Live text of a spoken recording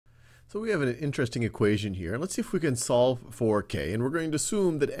So we have an interesting equation here. Let's see if we can solve for k. And we're going to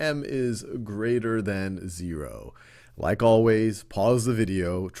assume that m is greater than 0. Like always, pause the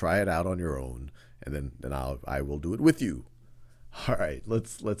video, try it out on your own, and then I will do it with you. All right,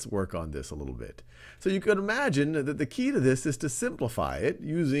 let's work on this a little bit. So you could imagine that the key to this is to simplify it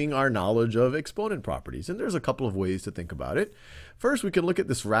using our knowledge of exponent properties. And there's a couple of ways to think about it. First, we can look at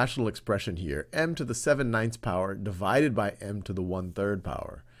this rational expression here, m to the 7/9 power divided by m to the 1/3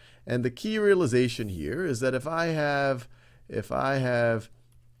 power. And the key realization here is that if I have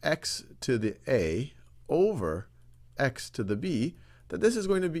x to the a over x to the b, that this is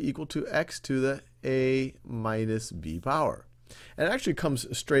going to be equal to x to the a minus b power. And it actually comes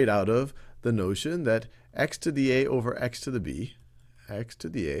straight out of the notion that x to the a over x to the b, x to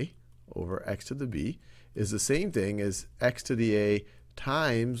the a over x to the b, is the same thing as x to the a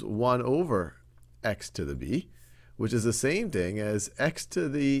times 1 over x to the b, which is the same thing as x to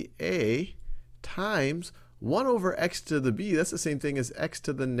the a times 1 over x to the b. That's the same thing as x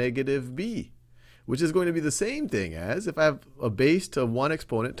to the negative b, which is going to be the same thing as if I have a base to one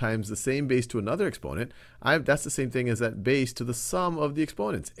exponent times the same base to another exponent, that's the same thing as that base to the sum of the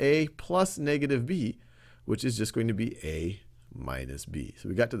exponents, a plus negative b, which is just going to be a minus b. So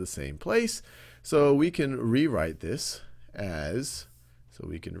we got to the same place. So we can rewrite this as,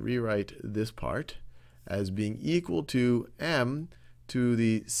 this part as being equal to m to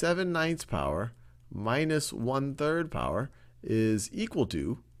the 7/9 power minus 1/3 power is equal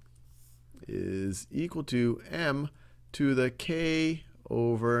to m to the k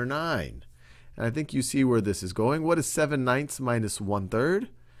over 9. And I think you see where this is going. What is 7/9 minus 1/3?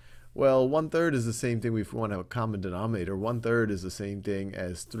 Well, 1/3 is the same thing. We want to have a common denominator. 1/3 is the same thing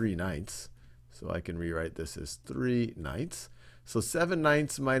as 3/9. So I can rewrite this as 3/9. So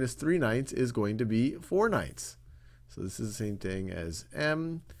 7/9 minus 3/9 is going to be 4/9. So this is the same thing as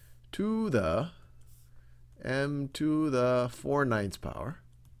m to the 4/9 power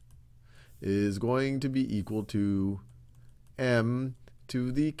is going to be equal to m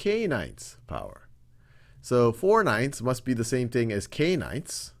to the k/9 power. So 4/9 must be the same thing as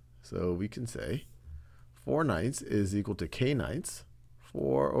k/9. So we can say 4/9 is equal to k/9.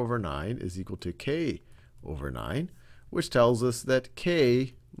 4 over 9 is equal to k over 9, which tells us that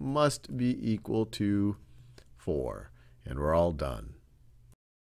k must be equal to 4. And we're all done.